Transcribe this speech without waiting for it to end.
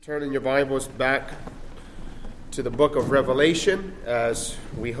Turn in your Bibles back to the book of Revelation as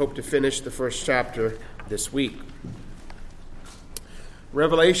we hope to finish the first chapter this week.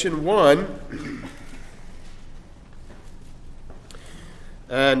 Revelation 1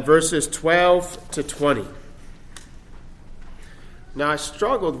 and verses 12 to 20. Now, I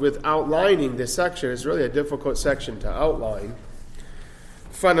struggled with outlining this section. It's really a difficult section to outline.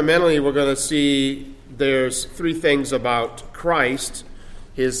 Fundamentally, we're going to see there's three things about Christ: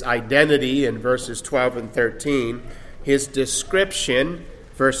 his identity in verses 12 and 13, his description,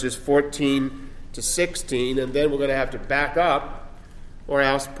 verses 14 to 16, and then we're going to have to back up, or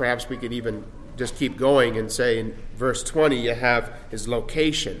else perhaps we could even just keep going and say in verse 20 you have his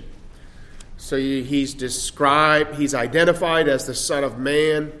location. So he's identified as the Son of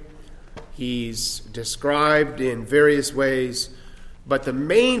Man. He's described in various ways, but the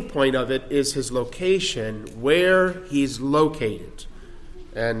main point of it is his location, where he's located.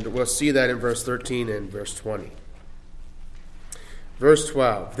 And we'll see that in verse 13 and verse 20. Verse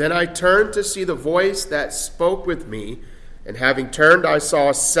 12, Then I turned to see the voice that spoke with me, and having turned I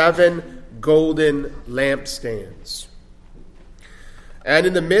saw 7 golden lampstands. And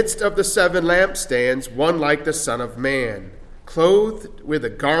in the midst of the 7 lampstands, one like the Son of Man, clothed with a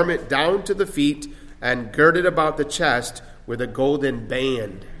garment down to the feet, and girded about the chest with a golden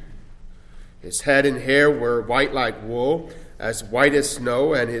band. His head and hair were white like wool, as white as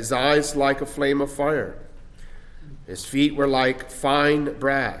snow, and his eyes like a flame of fire. His feet were like fine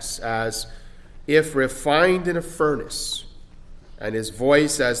brass, as if refined in a furnace, and his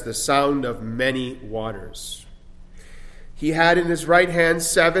voice as the sound of many waters. He had in his right hand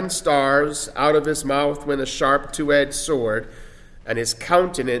 7 stars, out of his mouth went a sharp 2-edged sword, and his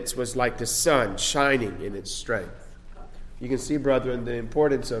countenance was like the sun shining in its strength. You can see, brethren, the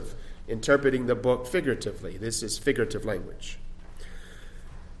importance of interpreting the book figuratively. This is figurative language.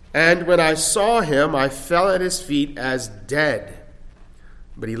 And when I saw him, I fell at his feet as dead.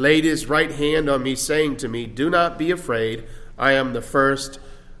 But he laid his right hand on me, saying to me, Do not be afraid. I am the first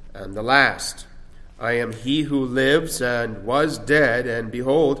and the last. I am he who lives and was dead, and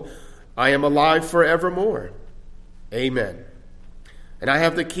behold, I am alive forevermore. Amen. And I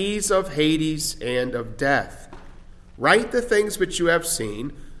have the keys of Hades and of death. Write the things which you have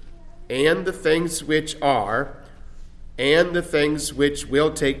seen, and the things which are, and the things which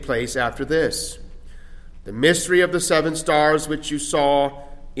will take place after this. The mystery of the 7 stars which you saw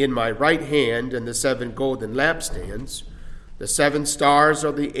in my right hand, and the 7 golden lampstands. The 7 stars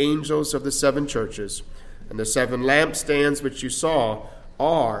are the angels of the 7 churches, and the 7 lampstands which you saw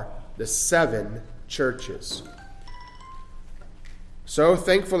are the 7 churches. So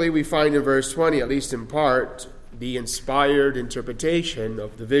thankfully we find in verse 20, at least in part, the inspired interpretation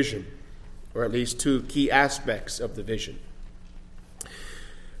of the vision, or at least 2 key aspects of the vision.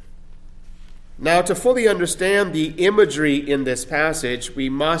 Now, to fully understand the imagery in this passage, we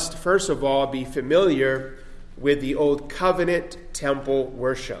must first of all be familiar with the Old Covenant temple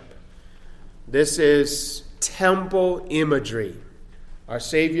worship. This is temple imagery. Our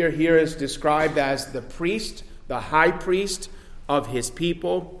Savior here is described as the priest, the high priest of his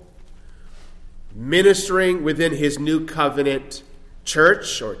people, ministering within his new covenant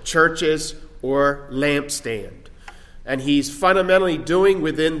church or churches or lampstand. And he's fundamentally doing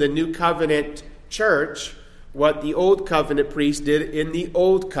within the new covenant church what the old covenant priest did in the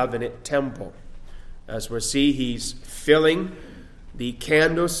old covenant temple. As we'll see, he's filling the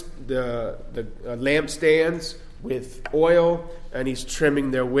candles, the lampstands with oil, and he's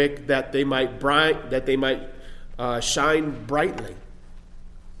trimming their wick that they might shine brightly.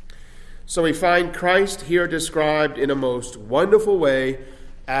 So we find Christ here described in a most wonderful way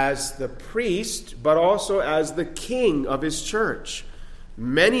as the priest, but also as the king of his church.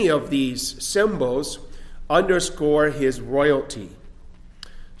 Many of these symbols underscore his royalty.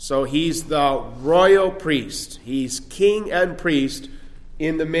 So he's the royal priest. He's king and priest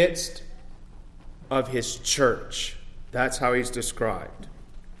in the midst of his church. That's how he's described.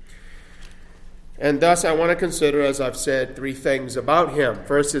 And thus I want to consider, as I've said, 3 things about him.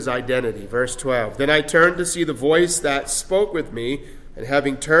 First, his identity. Verse 12. Then I turned to see the voice that spoke with me, and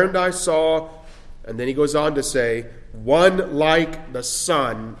having turned I saw, and then he goes on to say, one like the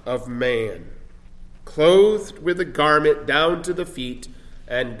Son of Man, clothed with a garment down to the feet,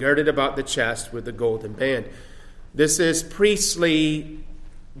 and girded about the chest with a golden band. This is priestly.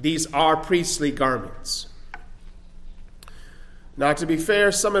 These are priestly garments. Now, to be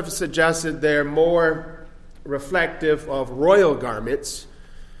fair, some have suggested they're more reflective of royal garments,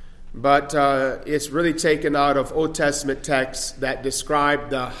 but it's really taken out of Old Testament texts that describe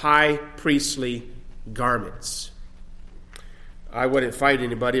the high priestly garments. I wouldn't fight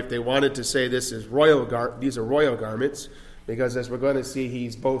anybody if they wanted to say these are royal garments, because as we're going to see,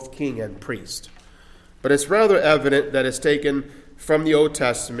 he's both king and priest. But it's rather evident that it's taken from the Old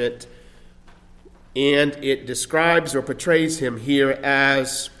Testament, and it describes or portrays him here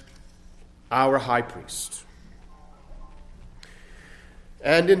as our high priest.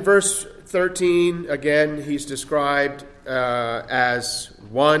 And in verse 13, again, he's described as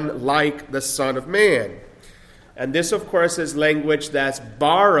one like the Son of Man. And this, of course, is language that's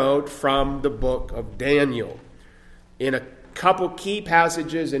borrowed from the book of Daniel. In a couple key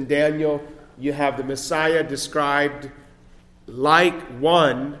passages in Daniel, you have the Messiah described like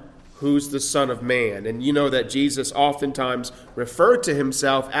one who's the Son of Man. And you know that Jesus oftentimes referred to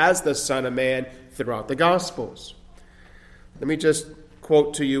himself as the Son of Man throughout the Gospels. Let me just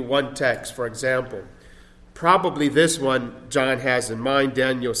quote to you one text, for example. Probably this one John has in mind,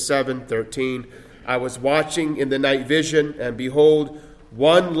 Daniel 7:13. I was watching in the night vision, and behold,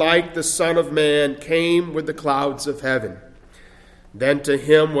 one like the Son of Man came with the clouds of heaven. Then to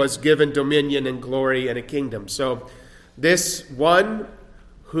him was given dominion and glory and a kingdom. So this one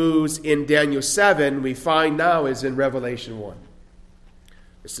who's in Daniel 7, we find now is in Revelation 1.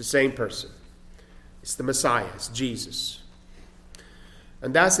 It's the same person. It's the Messiah. It's Jesus.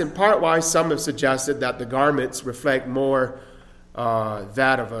 And that's in part why some have suggested that the garments reflect more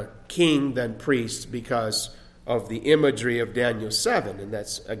that of a king than priest, because of the imagery of Daniel 7, and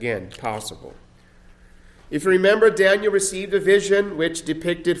that's, again, possible. If you remember, Daniel received a vision which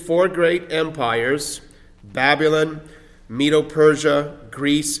depicted 4 great empires: Babylon, Medo-Persia,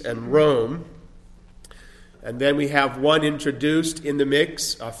 Greece, and Rome. And then we have one introduced in the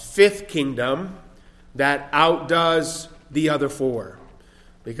mix, a 5th kingdom that outdoes the other 4.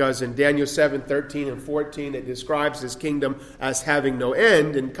 Because in Daniel 7:13 and 14, it describes his kingdom as having no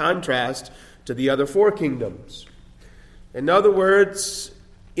end, in contrast to the other 4 kingdoms. In other words,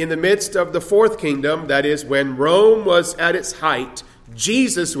 in the midst of the 4th kingdom, that is, when Rome was at its height,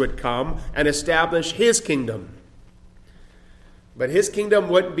 Jesus would come and establish his kingdom. But his kingdom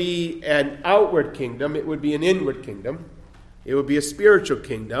wouldn't be an outward kingdom, it would be an inward kingdom. It would be a spiritual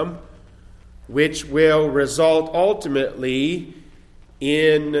kingdom, which will result ultimately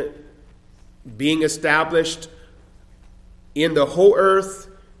in being established in the whole earth,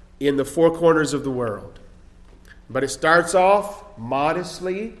 in the 4 corners of the world. But it starts off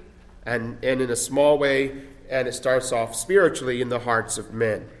modestly and in a small way, and it starts off spiritually in the hearts of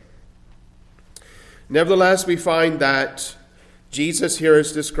men. Nevertheless, we find that Jesus here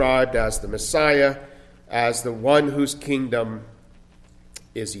is described as the Messiah, as the one whose kingdom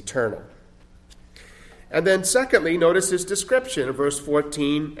is eternal. And then secondly, notice his description of verse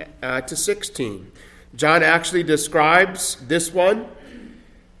 14 to 16. John actually describes this one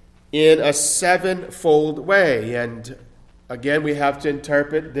in a 7-fold way. And again, we have to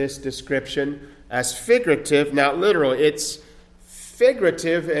interpret this description as figurative, not literal. It's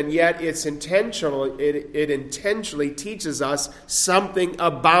figurative, and yet it's intentional. It intentionally teaches us something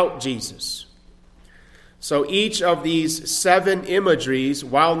about Jesus. So each of these 7 imageries,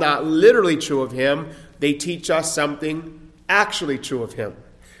 while not literally true of him, they teach us something actually true of him.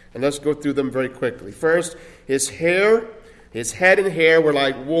 And let's go through them very quickly. First, his head and hair were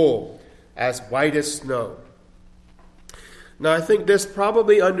like wool, as white as snow. Now, I think this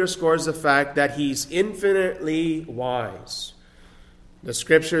probably underscores the fact that he's infinitely wise. The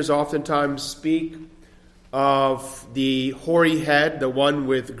scriptures oftentimes speak of the hoary head, the one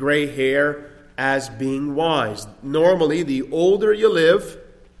with gray hair, as being wise. Normally, the older you live,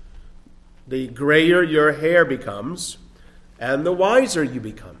 the grayer your hair becomes, and the wiser you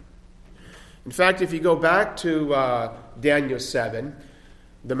become. In fact, if you go back to Daniel 7,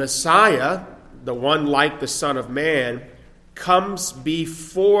 the Messiah, the one like the Son of Man, comes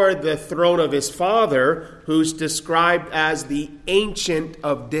before the throne of his Father, who's described as the Ancient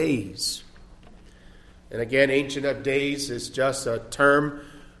of Days. And again, Ancient of Days is just a term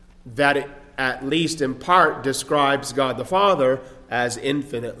that at least in part describes God the Father as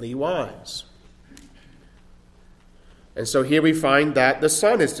infinitely wise. And so here we find that the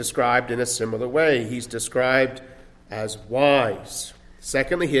Son is described in a similar way. He's described as wise.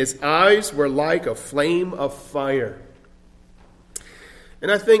 Secondly, his eyes were like a flame of fire.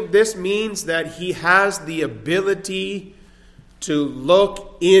 And I think this means that he has the ability to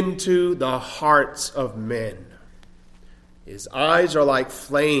look into the hearts of men. His eyes are like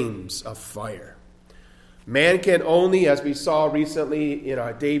flames of fire. Man can only, as we saw recently in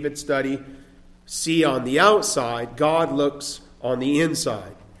our David study, see on the outside. God looks on the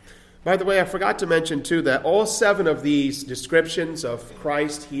inside. By the way, I forgot to mention too that all 7 of these descriptions of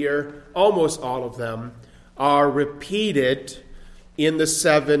Christ here, almost all of them, are repeated in the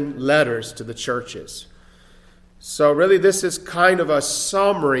 7 letters to the churches. So really this is kind of a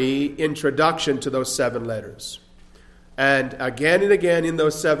summary introduction to those 7 letters. And again in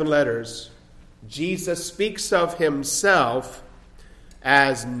those 7 letters, Jesus speaks of himself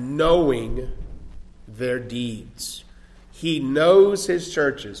as knowing their deeds. He knows his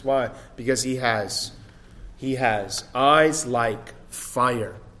churches. Why? Because he has eyes like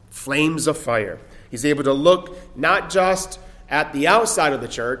fire, flames of fire. He's able to look not just at the outside of the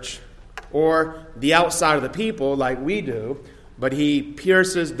church or the outside of the people like we do, but he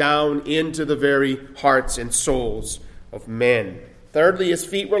pierces down into the very hearts and souls of men. Thirdly, his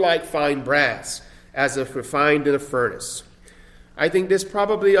feet were like fine brass, as if refined in a furnace. I think this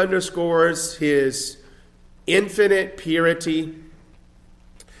probably underscores his infinite purity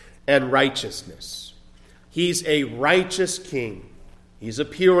and righteousness. He's a righteous king. He's a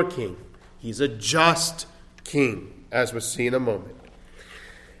pure king. He's a just king, as we'll see in a moment.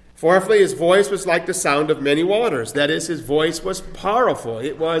 Fourthly, his voice was like the sound of many waters. That is, his voice was powerful.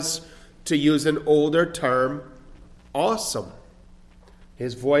 It was, to use an older term, awesome.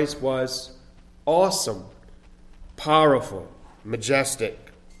 His voice was awesome, powerful, majestic.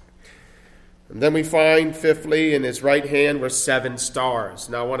 And then we find, fifthly, in his right hand were 7 stars.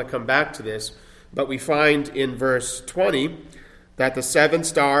 Now I want to come back to this, but we find in verse 20 that the 7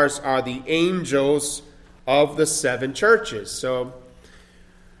 stars are the angels of the 7 churches. So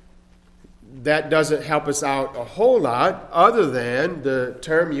that doesn't help us out a whole lot, other than the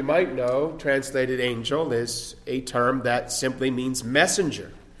term you might know, translated angel, is a term that simply means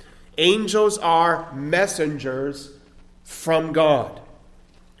messenger. Angels are messengers from God.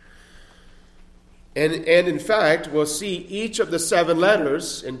 And in fact, we'll see each of the 7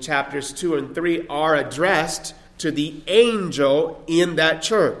 letters in chapters 2 and 3 are addressed to the angel in that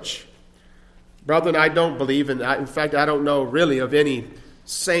church. Brethren, I don't believe in that. In fact, I don't know really of any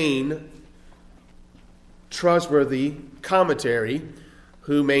sane, trustworthy commentary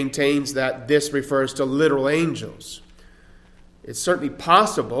who maintains that this refers to literal angels. It's certainly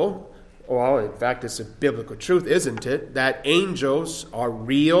possible, well, in fact, it's a biblical truth, isn't it, that angels are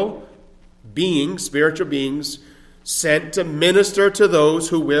real beings, spiritual beings, sent to minister to those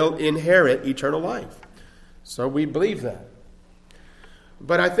who will inherit eternal life. So we believe that.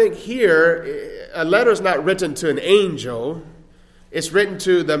 But I think here, a letter is not written to an angel. It's written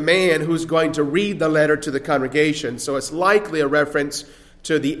to the man who's going to read the letter to the congregation. So it's likely a reference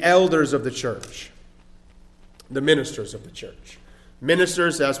to the elders of the church, the ministers of the church.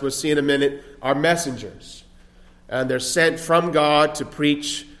 Ministers, as we'll see in a minute, are messengers. And they're sent from God to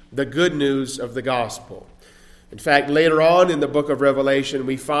preach the good news of the gospel. In fact, later on in the book of Revelation,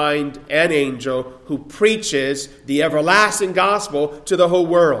 we find an angel who preaches the everlasting gospel to the whole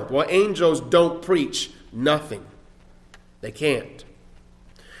world. Well, angels don't preach nothing. They can't.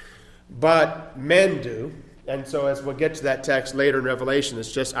 But men do. And so as we'll get to that text later in Revelation,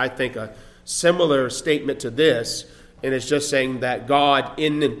 it's just, I think, a similar statement to this. And it's just saying that God,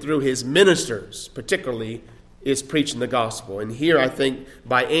 in and through his ministers, particularly, is preaching the gospel. And here, I think,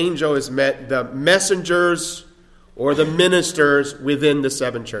 by angel is meant the messengers or the ministers within the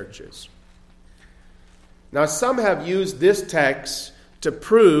 7 churches. Now, some have used this text to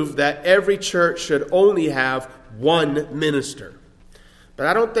prove that every church should only have one minister. But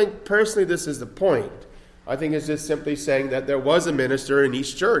I don't think personally this is the point. I think it's just simply saying that there was a minister in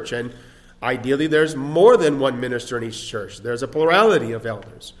each church, and ideally there's more than one minister in each church. There's a plurality of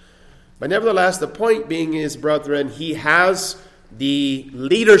elders. But nevertheless, the point being is, brethren, he has the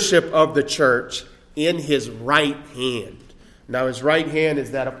leadership of the church in his right hand. Now, his right hand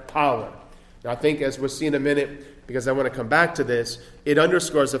is that of power. Now, I think as we'll see in a minute, because I want to come back to this, it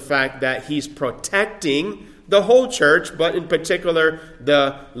underscores the fact that he's protecting the whole church, but in particular,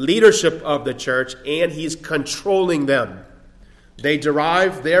 the leadership of the church, and he's controlling them. They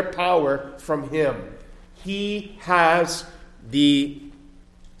derive their power from him. He has the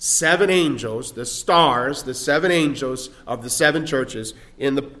 7 angels, the stars, the 7 angels of the 7 churches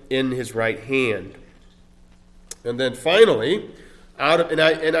in his right hand. And then finally,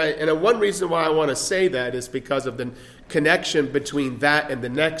 one reason why I want to say that is because of the connection between that and the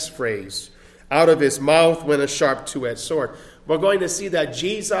next phrase. Out of his mouth went a sharp two-edged sword. We're going to see that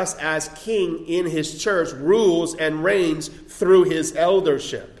Jesus, as king in his church, rules and reigns through his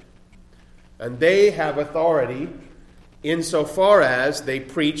eldership. And they have authority insofar as they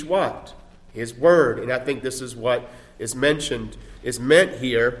preach what? His word. And I think this is what is meant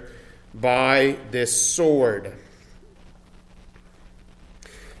here by this sword.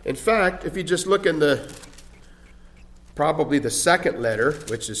 In fact, if you just look in probably the second letter,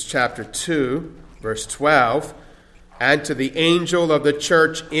 which is chapter 2, verse 12, And to the angel of the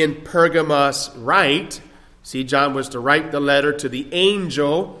church in Pergamos write. See, John was to write the letter to the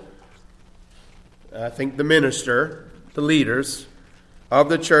angel, I think the minister, the leaders of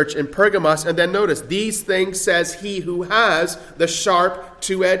the church in Pergamos. And then notice, these things says he who has the sharp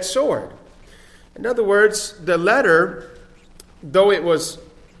two-edged sword. In other words, the letter, though it was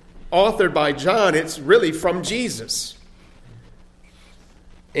authored by John, it's really from Jesus.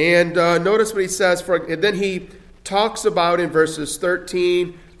 And notice what he says. And then he talks about in verses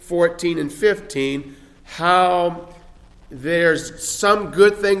 13, 14, and 15 how there's some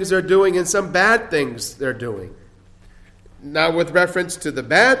good things they're doing and some bad things they're doing. Now, with reference to the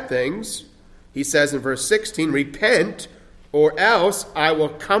bad things, he says in verse 16, repent, or else I will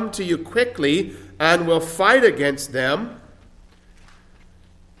come to you quickly and will fight against them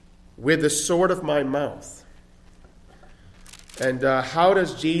with the sword of my mouth. And how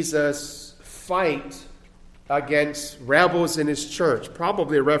does Jesus fight against rebels in his church?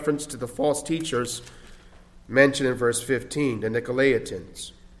 Probably a reference to the false teachers mentioned in verse 15, the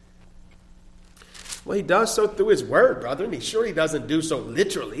Nicolaitans. Well, he does so through his word, brethren. He surely doesn't do so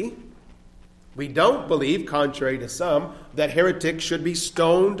literally. We don't believe, contrary to some, that heretics should be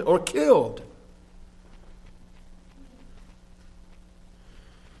stoned or killed.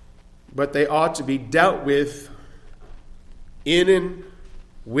 But they ought to be dealt with in and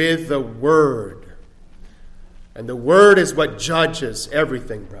with the word. And the word is what judges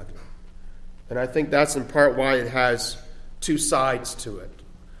everything, brethren. And I think that's in part why it has two sides to it.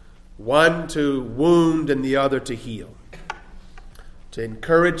 One to wound and the other to heal. To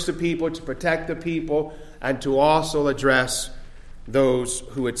encourage the people, to protect the people, and to also address those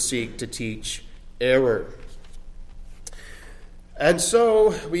who would seek to teach error. And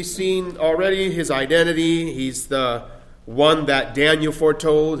so we've seen already his identity. He's the one that Daniel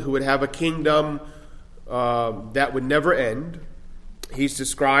foretold who would have a kingdom that would never end. He's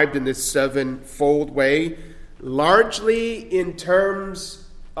described in this sevenfold way, largely in terms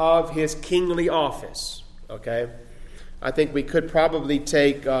of his kingly office. Okay? I think we could probably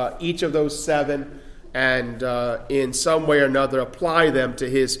take each of those seven and in some way or another apply them to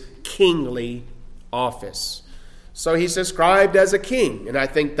his kingly office. So he's described as a king, and I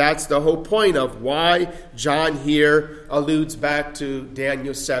think that's the whole point of why John here alludes back to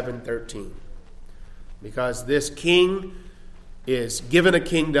Daniel 7:13. Because this king is given a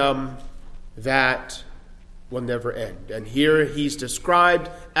kingdom that will never end. And here he's described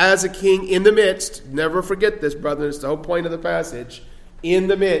as a king in the midst, never forget this, brother, it's the whole point of the passage, in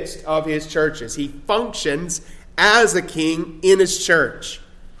the midst of his churches. He functions as a king in his church.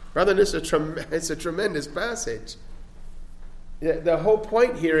 Brother, it's a tremendous passage. The whole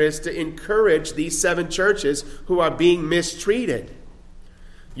point here is to encourage these seven churches who are being mistreated.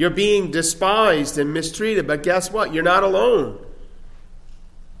 You're being despised and mistreated, but guess what? You're not alone.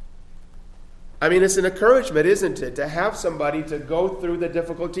 I mean, it's an encouragement, isn't it, to have somebody to go through the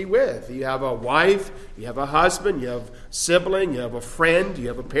difficulty with. You have a wife, you have a husband, you have a sibling, you have a friend, you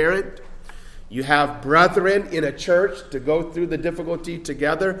have a parent. You have brethren in a church to go through the difficulty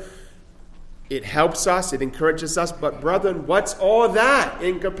together. It helps us, it encourages us. But brethren, what's all that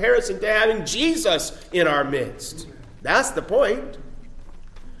in comparison to having Jesus in our midst? That's the point.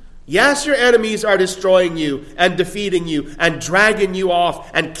 Yes, your enemies are destroying you and defeating you and dragging you off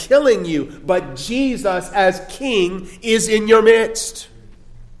and killing you, but Jesus as King is in your midst.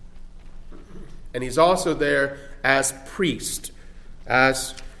 And he's also there as priest,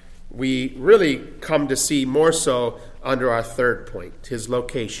 as we really come to see more so under our third point, his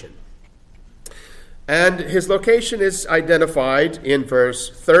location. And his location is identified in verse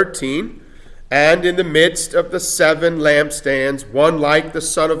 13. And in the midst of the seven lampstands, one like the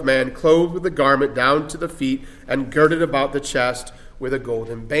Son of Man, clothed with a garment down to the feet and girded about the chest with a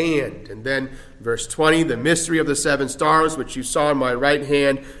golden band. And then verse 20, the mystery of the seven stars, which you saw in my right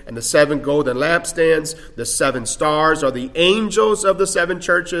hand, and the seven golden lampstands. The seven stars are the angels of the seven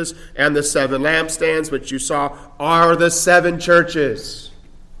churches, and the seven lampstands, which you saw, are the seven churches.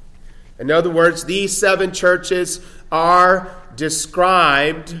 In other words, these seven churches are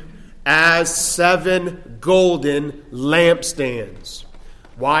described as seven golden lampstands.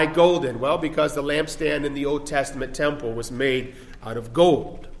 Why golden? Well, because the lampstand in the Old Testament temple was made out of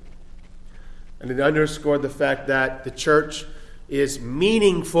gold. And it underscored the fact that the church is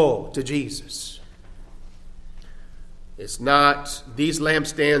meaningful to Jesus. It's not, these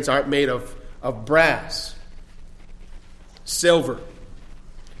lampstands aren't made of brass, silver.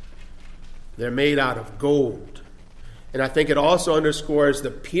 They're made out of gold. And I think it also underscores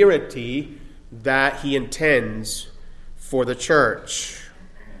the purity that he intends for the church.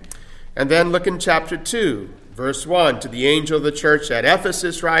 And then look in chapter 2. Verse 1, to the angel of the church at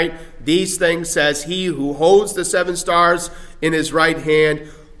Ephesus write, these things says he who holds the 7 stars in his right hand,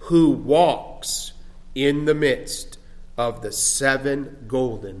 who walks in the midst of the 7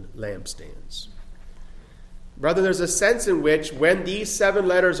 golden lampstands. Brother, there's a sense in which when these 7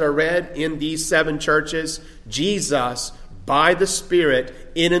 letters are read in these 7 churches, Jesus, by the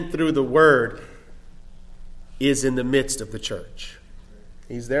Spirit, in and through the Word, is in the midst of the church.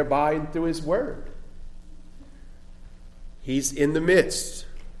 He's there by and through his Word. He's in the midst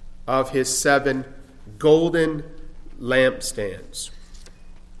of his 7 golden lampstands.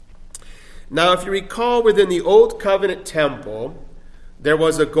 Now, if you recall, within the Old Covenant temple, there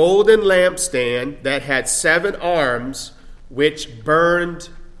was a golden lampstand that had 7 arms which burned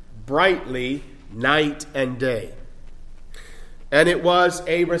brightly night and day. And it was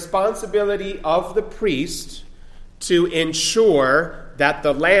a responsibility of the priest to ensure that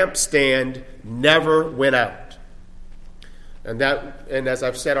the lampstand never went out. And as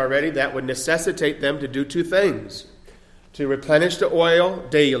I've said already, that would necessitate them to do 2 things: to replenish the oil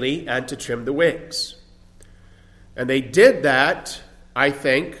daily and to trim the wicks. And they did that, I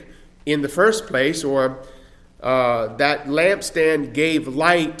think, in the first place, or that lampstand gave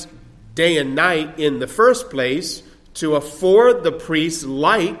light day and night in the first place to afford the priests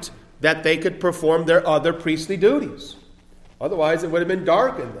light that they could perform their other priestly duties. Otherwise, it would have been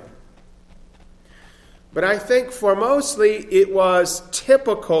dark in there. But I think for mostly it was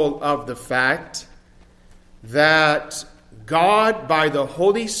typical of the fact that God, by the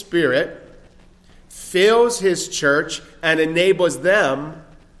Holy Spirit, fills his church and enables them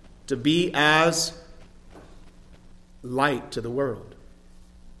to be as light to the world.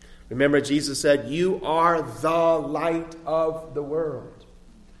 Remember, Jesus said, you are the light of the world.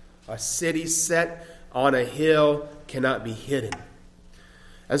 A city set on a hill cannot be hidden.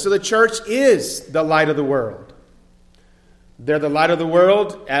 And so the church is the light of the world. They're the light of the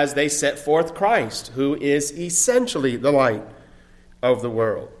world as they set forth Christ, who is essentially the light of the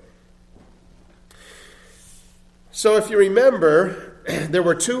world. So if you remember, there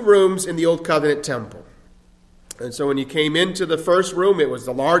were 2 rooms in the Old Covenant temple. And so when you came into the first room, it was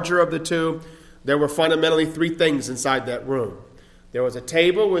the larger of the 2. There were fundamentally 3 things inside that room. There was a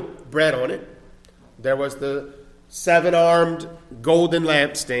table with bread on it. There was the 7-armed golden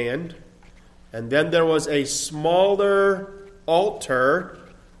lampstand. And then there was a smaller altar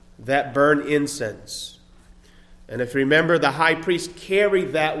that burned incense. And if you remember, the high priest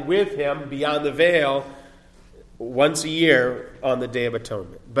carried that with him beyond the veil once a year on the Day of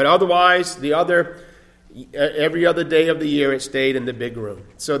Atonement. But otherwise, every other day of the year, it stayed in the big room.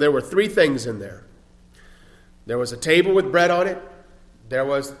 So there were 3 things in there. There was a table with bread on it. There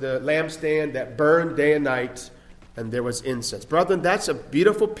was the lampstand that burned day and night. And there was incense. Brethren, that's a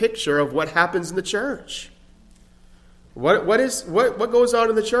beautiful picture of what happens in the church. What goes on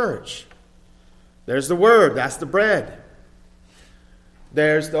in the church? There's the Word. That's the bread.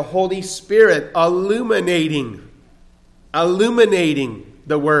 There's the Holy Spirit illuminating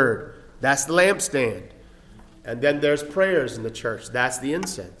the Word. That's the lampstand. And then there's prayers in the church. That's the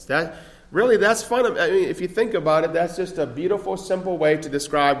incense. That's fun. I mean, if you think about it, that's just a beautiful, simple way to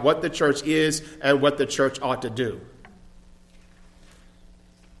describe what the church is and what the church ought to do.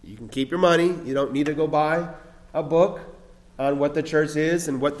 You can keep your money. You don't need to go buy a book on what the church is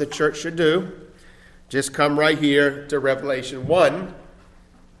and what the church should do. Just come right here to Revelation 1,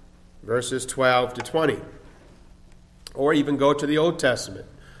 verses 12 to 20. Or even go to the Old Testament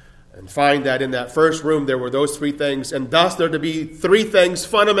and find that in that first room there were those 3 things, and thus there to be 3 things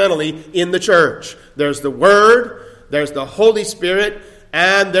fundamentally in the church. There's the Word, there's the Holy Spirit,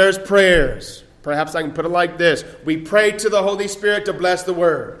 and there's prayers. Perhaps I can put it like this. We pray to the Holy Spirit to bless the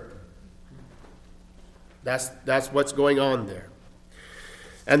Word. That's what's going on there.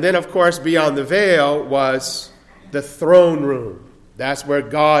 And then, of course, beyond the veil was the throne room. That's where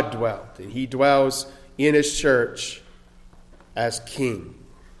God dwelt. And he dwells in his church as king.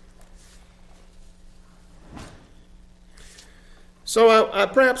 So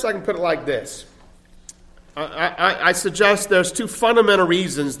perhaps I can put it like this. I suggest there's 2 fundamental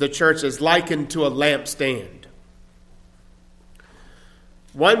reasons the church is likened to a lampstand.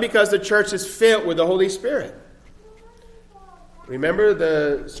 One, because the church is filled with the Holy Spirit. Remember,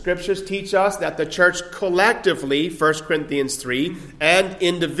 the scriptures teach us that the church collectively, 1 Corinthians 3, and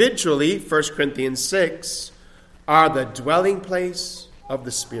individually, 1 Corinthians 6, are the dwelling place of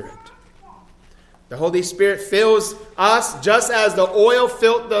the Spirit. The Holy Spirit fills us just as the oil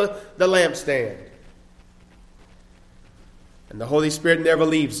filled the lampstand. And the Holy Spirit never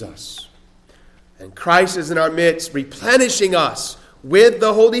leaves us. And Christ is in our midst, replenishing us with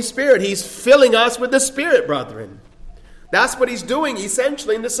the Holy Spirit. He's filling us with the Spirit, brethren. That's what he's doing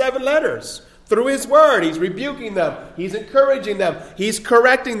essentially in the 7 letters. Through his word, he's rebuking them. He's encouraging them. He's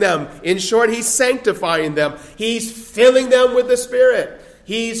correcting them. In short, he's sanctifying them. He's filling them with the Spirit.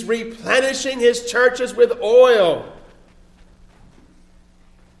 He's replenishing his churches with oil.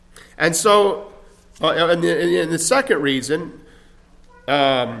 And so, in the second reason,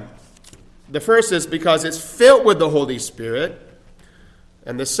 the first is because it's filled with the Holy Spirit.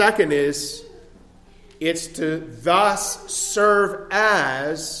 And the second is, it's to thus serve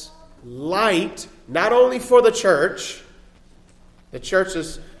as light, not only for the church. The church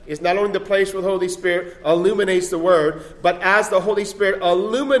is not only the place where the Holy Spirit illuminates the word, but as the Holy Spirit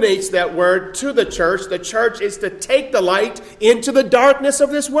illuminates that word to the church is to take the light into the darkness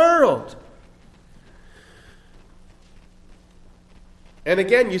of this world. And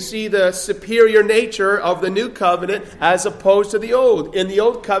again, you see the superior nature of the new covenant as opposed to the old. In the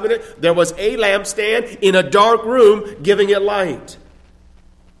old covenant, there was a lampstand in a dark room giving it light.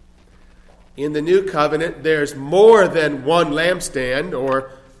 In the new covenant, there's more than one lampstand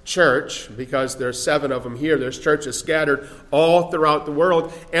or church, because there's 7 of them here. There's churches scattered all throughout the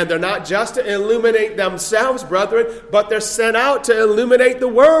world. And they're not just to illuminate themselves, brethren, but they're sent out to illuminate the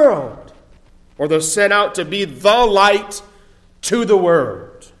world. Or they're sent out to be the light to the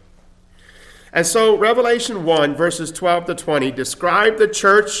world. And so Revelation 1, verses 12 to 20, describe the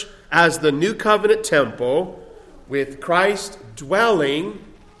church as the new covenant temple with Christ dwelling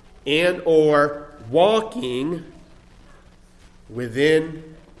and or walking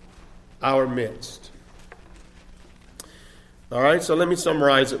within our midst. All right, so let me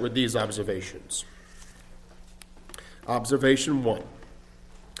summarize it with these observations. Observation 1.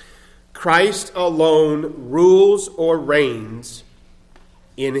 Christ alone rules or reigns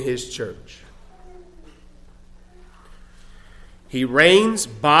in his church. He reigns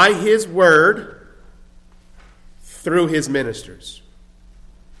by his word through his ministers.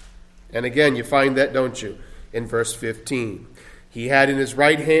 And again, you find that, don't you, in verse 15. He had in his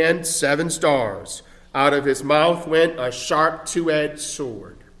right hand 7 stars. Out of his mouth went a sharp 2-edged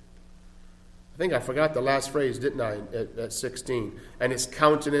sword. I think I forgot the last phrase, didn't I, at 16? And his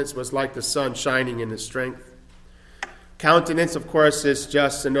countenance was like the sun shining in his strength. Countenance, of course, is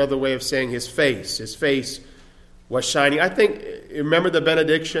just another way of saying his face. His face was shining. I think, remember the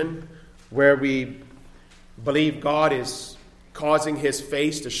benediction where we believe God is causing his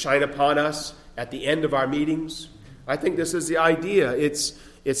face to shine upon us at the end of our meetings? I think this is the idea. It's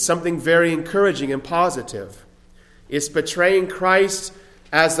something very encouraging and positive. It's portraying Christ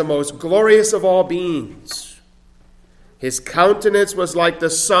as the most glorious of all beings. His countenance was like the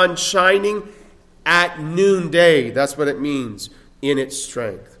sun shining at noonday. That's what it means, in its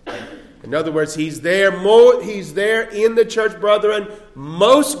strength. In other words, he's there in the church, brethren,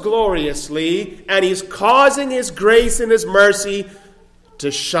 most gloriously, and he's causing his grace and his mercy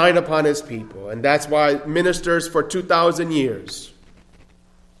to shine upon his people. And that's why ministers for 2,000 years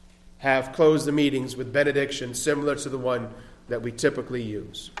have closed the meetings with benedictions similar to the one that we typically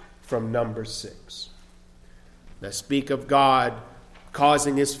use from Numbers 6. That speak of God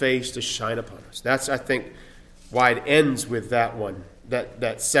causing his face to shine upon us. That's, I think, why it ends with that one, that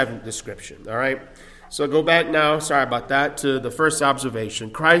 7th description. All right? So go back now, sorry about that, to the first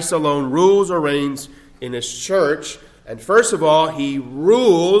observation. Christ alone rules or reigns in his church. And first of all, he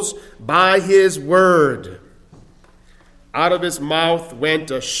rules by his word. Out of his mouth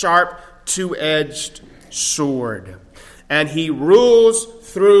went a sharp 2-edged sword. And he rules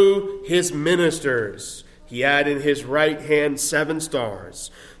through his ministers. He had in his right hand 7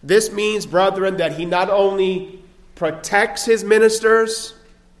 stars. This means, brethren, that he not only protects his ministers,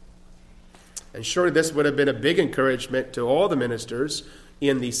 and surely this would have been a big encouragement to all the ministers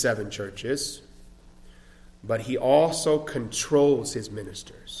in these 7 churches, but he also controls his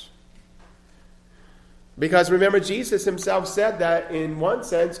ministers. Because remember, Jesus himself said that in one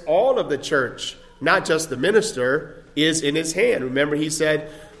sense, all of the church, not just the minister, is in his hand. Remember, he said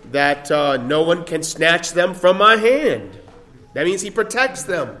that no one can snatch them from my hand. That means he protects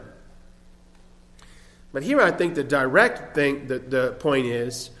them. But here I think the direct thing, the point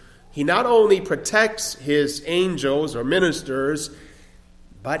is, he not only protects his angels or ministers,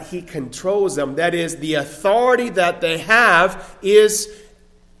 but he controls them. That is, the authority that they have is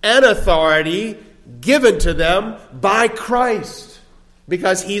an authority given to them by Christ.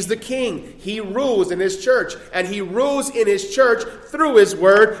 Because he's the king. He rules in his church. And he rules in his church through his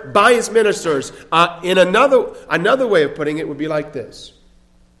word by his ministers. In another way of putting it would be like this.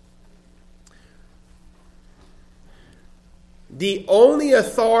 The only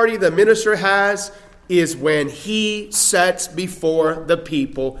authority the minister has is when he sets before the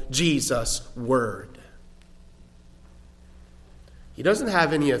people Jesus' word. He doesn't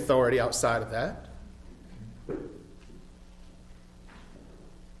have any authority outside of that.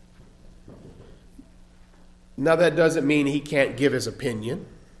 Now, that doesn't mean he can't give his opinion.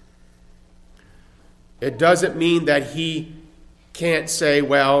 It doesn't mean that he can't say,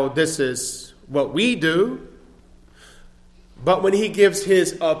 well, this is what we do. But when he gives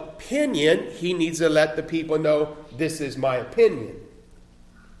his opinion, he needs to let the people know, this is my opinion.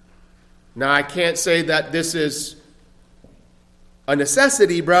 Now, I can't say that this is a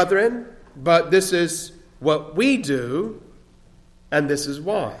necessity, brethren, but this is what we do, and this is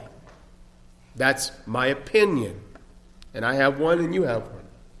why. That's my opinion. And I have one and you have one.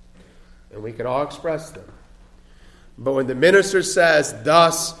 And we can all express them. But when the minister says,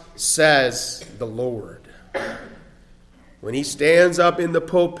 thus says the Lord, when he stands up in the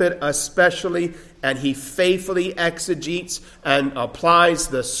pulpit especially, and he faithfully exegetes and applies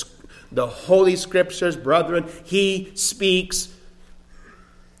the Holy Scriptures, brethren, he speaks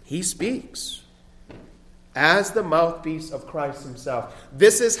as the mouthpiece of Christ himself.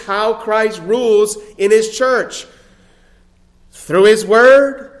 This is how Christ rules in his church. Through his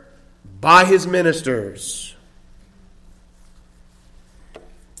word, by his ministers.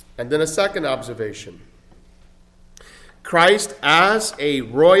 And then a second observation. Christ, as a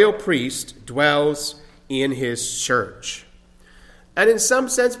royal priest, dwells in his church. And in some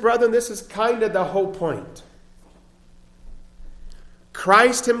sense, brethren, this is kind of the whole point.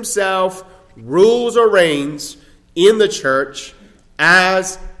 Christ himself rules or reigns in the church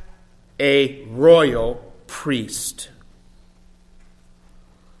as a royal priest.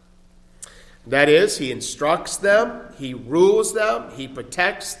 That is, he instructs them, he rules them, he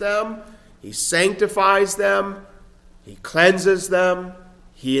protects them, he sanctifies them, he cleanses them,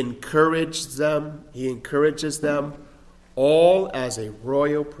 he encourages them, all as a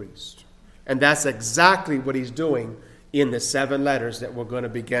royal priest. And that's exactly what he's doing in the 7 letters that we're going to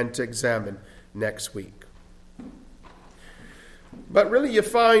begin to examine next week. But really you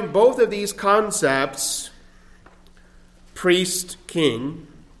find both of these concepts, priest, king,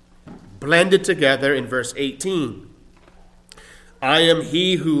 blended together in verse 18. I am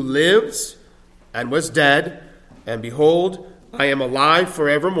he who lives and was dead, and behold, I am alive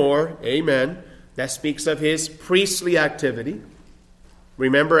forevermore. Amen. That speaks of his priestly activity.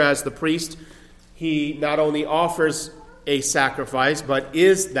 Remember, as the priest, he not only offers a sacrifice, but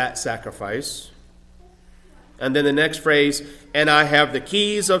is that sacrifice. And then the next phrase, and I have the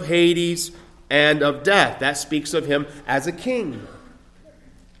keys of Hades and of death. That speaks of him as a king.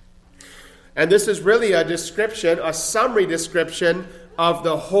 And this is really a description, a summary description of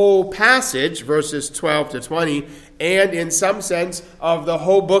the whole passage, verses 12 to 20, and in some sense of the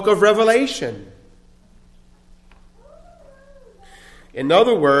whole book of Revelation. In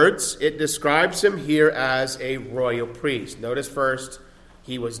other words, it describes him here as a royal priest. Notice first,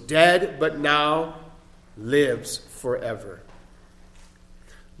 he was dead, but now lives forever.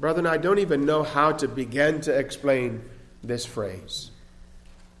 Brethren, I don't even know how to begin to explain this phrase.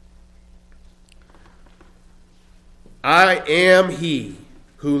 I am he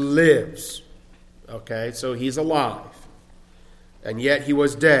who lives. Okay, so he's alive. And yet he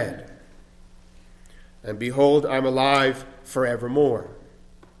was dead. And behold, I'm alive forevermore.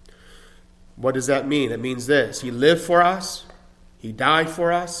 What does that mean? It means this. He lived for us, he died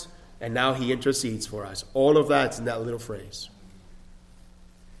for us, and now he intercedes for us. All of that's in that little phrase.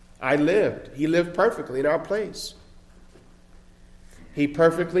 I lived. He lived perfectly in our place. He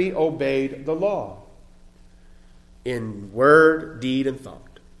perfectly obeyed the law in word, deed, and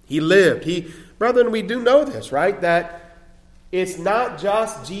thought. He lived. Brethren, we do know this, right? That it's not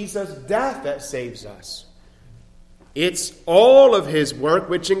just Jesus' death that saves us. It's all of his work,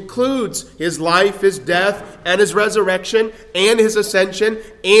 which includes his life, his death, and his resurrection, and his ascension,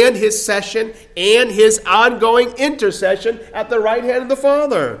 and his session, and his ongoing intercession at the right hand of the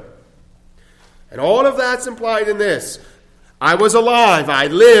Father. And all of that's implied in this. I was alive, I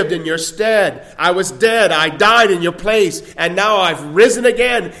lived in your stead. I was dead, I died in your place. And now I've risen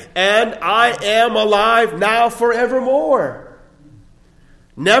again, and I am alive now forevermore.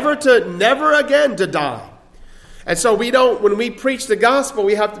 Never again to die. And so when we preach the gospel,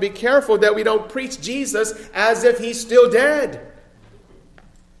 we have to be careful that we don't preach Jesus as if he's still dead.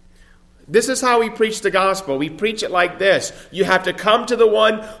 This is how we preach the gospel. We preach it like this. You have to come to the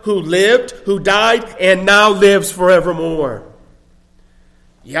one who lived, who died, and now lives forevermore.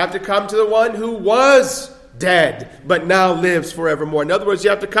 You have to come to the one who was dead, but now lives forevermore. In other words, you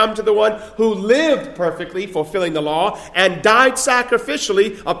have to come to the one who lived perfectly, fulfilling the law, and died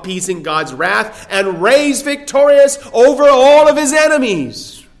sacrificially, appeasing God's wrath, and raised victorious over all of his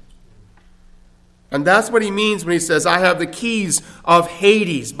enemies. And that's what he means when he says, I have the keys of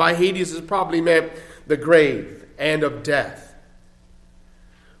Hades. By Hades is probably meant the grave and of death.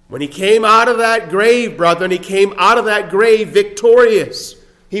 When he came out of that grave, brethren, he came out of that grave victorious.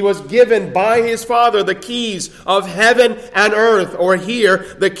 He was given by his Father the keys of heaven and earth, or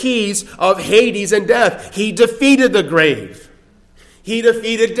here, the keys of Hades and death. He defeated the grave. He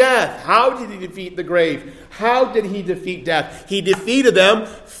defeated death. How did he defeat the grave? How did he defeat death? He defeated them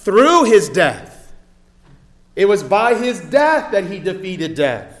through his death. It was by his death that he defeated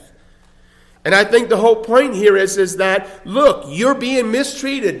death. And I think the whole point here is that, look, you're being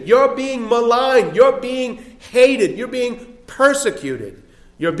mistreated. You're being maligned. You're being hated. You're being persecuted.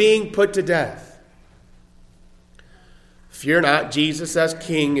 You're being put to death. Fear not, Jesus as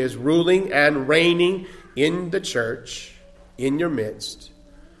King is ruling and reigning in the church, in your midst.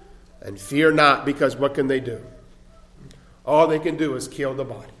 And fear not, because what can they do? All they can do is kill the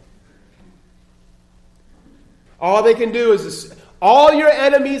body. All they can do is... All your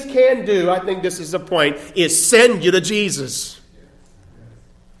enemies can do, I think this is the point, is send you to Jesus.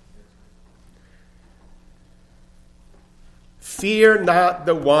 Fear not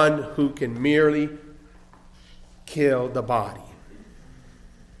the one who can merely kill the body.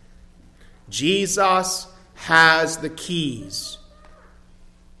 Jesus has the keys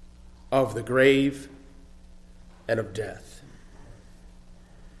of the grave and of death.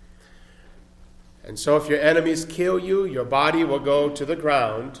 And so if your enemies kill you, your body will go to the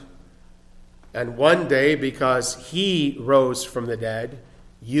ground. And one day, because he rose from the dead,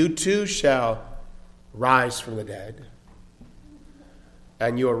 you too shall rise from the dead.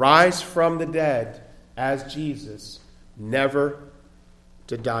 And you arise from the dead as Jesus, never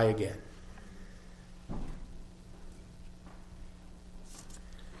to die again.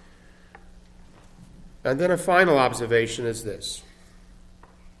 And then a final observation is this.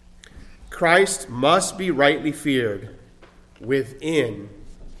 Christ must be rightly feared within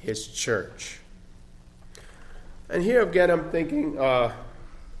his church. And here again I'm thinking,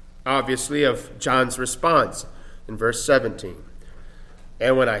 obviously, of John's response in verse 17.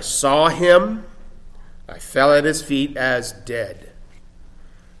 And when I saw him, I fell at his feet as dead.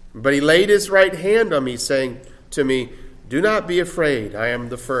 But he laid his right hand on me, saying to me, do not be afraid, I am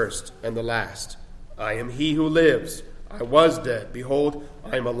the first and the last. I am he who lives. I was dead. Behold,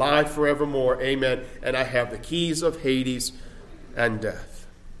 I am alive forevermore. Amen. And I have the keys of Hades and death.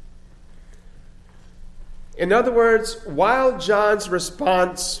 In other words, while John's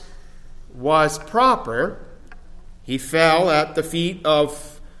response was proper, he fell at the feet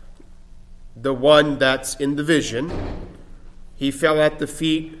of the one that's in the vision. He fell at the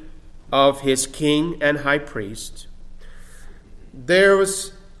feet of his king and high priest. There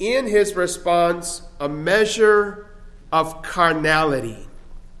was in his response a measure of carnality.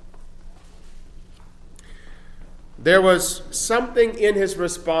 There was something in his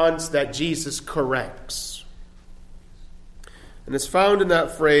response that Jesus corrects. And it's found in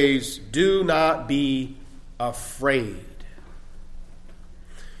that phrase, do not be afraid.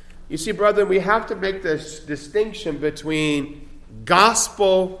 You see, brethren, we have to make this distinction between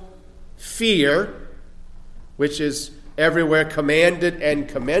gospel fear, which is everywhere commanded and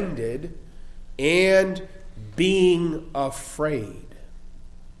commended, and being afraid.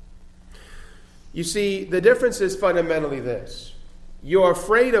 You see, the difference is fundamentally this. You're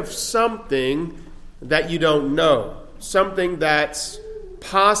afraid of something that you don't know, something that's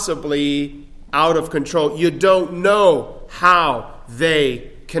possibly out of control. You don't know how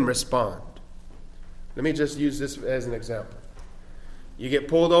they can respond. Let me just use this as an example. You get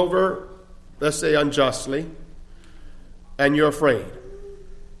pulled over, let's say unjustly, and you're afraid.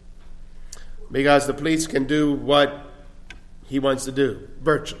 Because the police can do what he wants to do,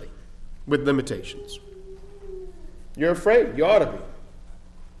 virtually, with limitations. You're afraid. You ought to be.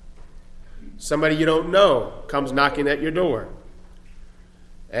 Somebody you don't know comes knocking at your door,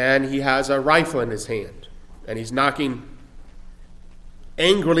 and he has a rifle in his hand, and he's knocking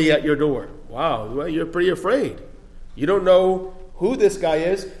angrily at your door. Wow, well, you're pretty afraid. You don't know who this guy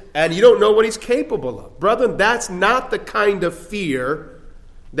is, and you don't know what he's capable of. Brethren, that's not the kind of fear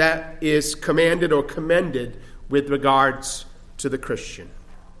that is commanded or commended with regards to the Christian.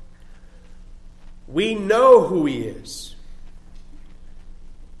 We know who he is.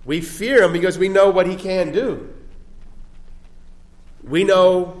 We fear him because we know what he can do. We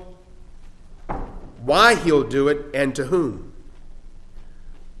know why he'll do it and to whom.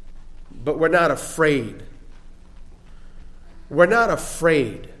 But we're not afraid We're not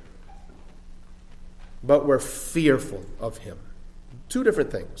afraid, but we're fearful of him. Two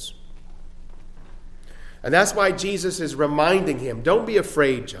different things. And that's why Jesus is reminding him, don't be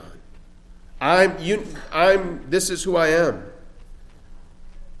afraid, John. This is who I am.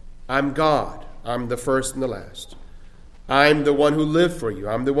 I'm God. I'm the first and the last. I'm the one who lived for you.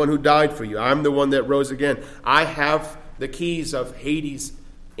 I'm the one who died for you. I'm the one that rose again. I have the keys of Hades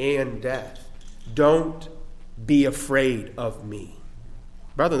and death. Don't be afraid of me.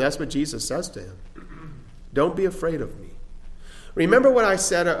 Brother, that's what Jesus says to him. Don't be afraid of me. Remember what I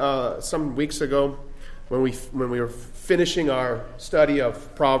said some weeks ago when we were finishing our study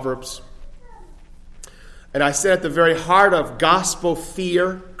of Proverbs? And I said at the very heart of gospel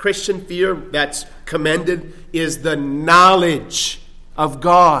fear, Christian fear that's commended, is the knowledge of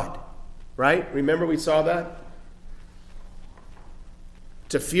God. Right? Remember we saw that?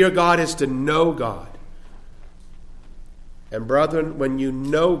 To fear God is to know God. And brethren, when you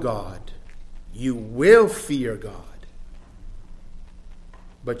know God, you will fear God.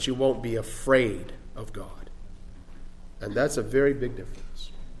 But you won't be afraid of God. And that's a very big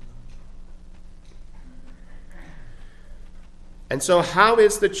difference. And so how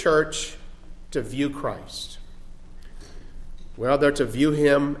is the church to view Christ? Well, they're to view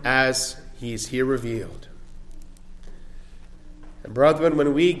him as he's here revealed. And brethren,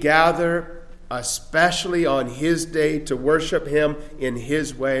 when we gather, especially on his day, to worship him in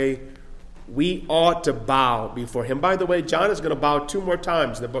his way, we ought to bow before him. By the way, John is going to bow 2 more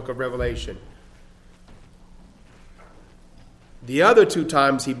times in the book of Revelation. The other 2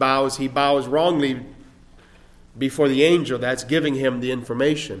 times he bows wrongly before the angel that's giving him the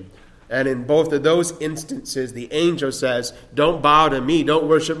information. And in both of those instances, the angel says, don't bow to me, don't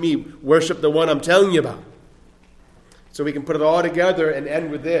worship me, worship the one I'm telling you about. So we can put it all together and end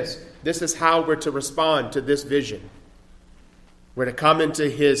with this. This is how we're to respond to this vision. We're to come into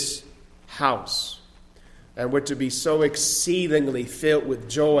his house. And we're to be so exceedingly filled with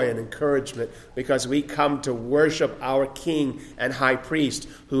joy and encouragement because we come to worship our King and High Priest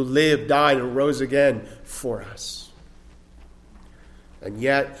who lived, died, and rose again for us. And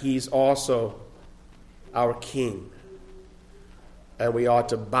yet he's also our King. And we ought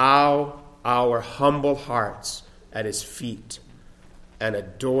to bow our humble hearts at his feet and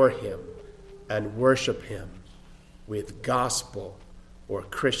adore him and worship him with gospel or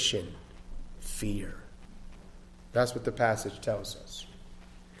Christian fear. That's what the passage tells us.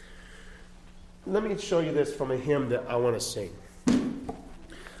 Let me show you this from a hymn that I want to sing.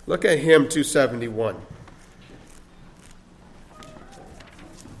 Look at hymn 271.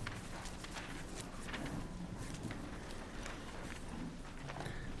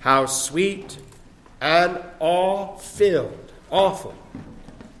 How sweet and awe-filled, awful,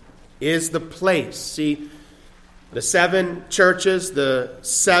 is the place. See, the 7 churches, the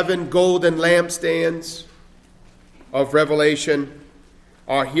 7 golden lampstands of Revelation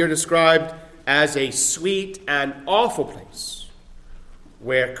are here described as a sweet and awful place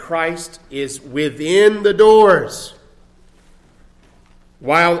where Christ is within the doors,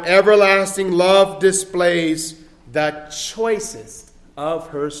 while everlasting love displays the choicest of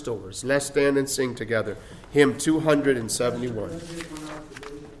her stores. Let's stand and sing together. Hymn 271.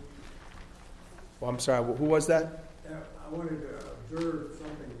 Oh, I'm sorry, who was that? I wanted to observe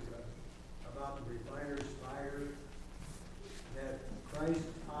something about the refiner's fire, that Christ's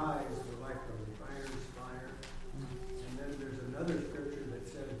eyes were like the refiner's fire. And then there's another scripture that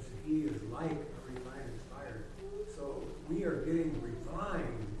says he is like a refiner's fire. So we are getting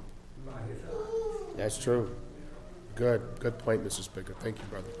refined by his eyes. That's true. Good point, Mrs. Pickett. Thank you,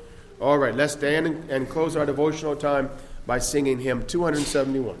 brother. All right, let's stand and close our devotional time by singing hymn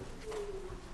 271.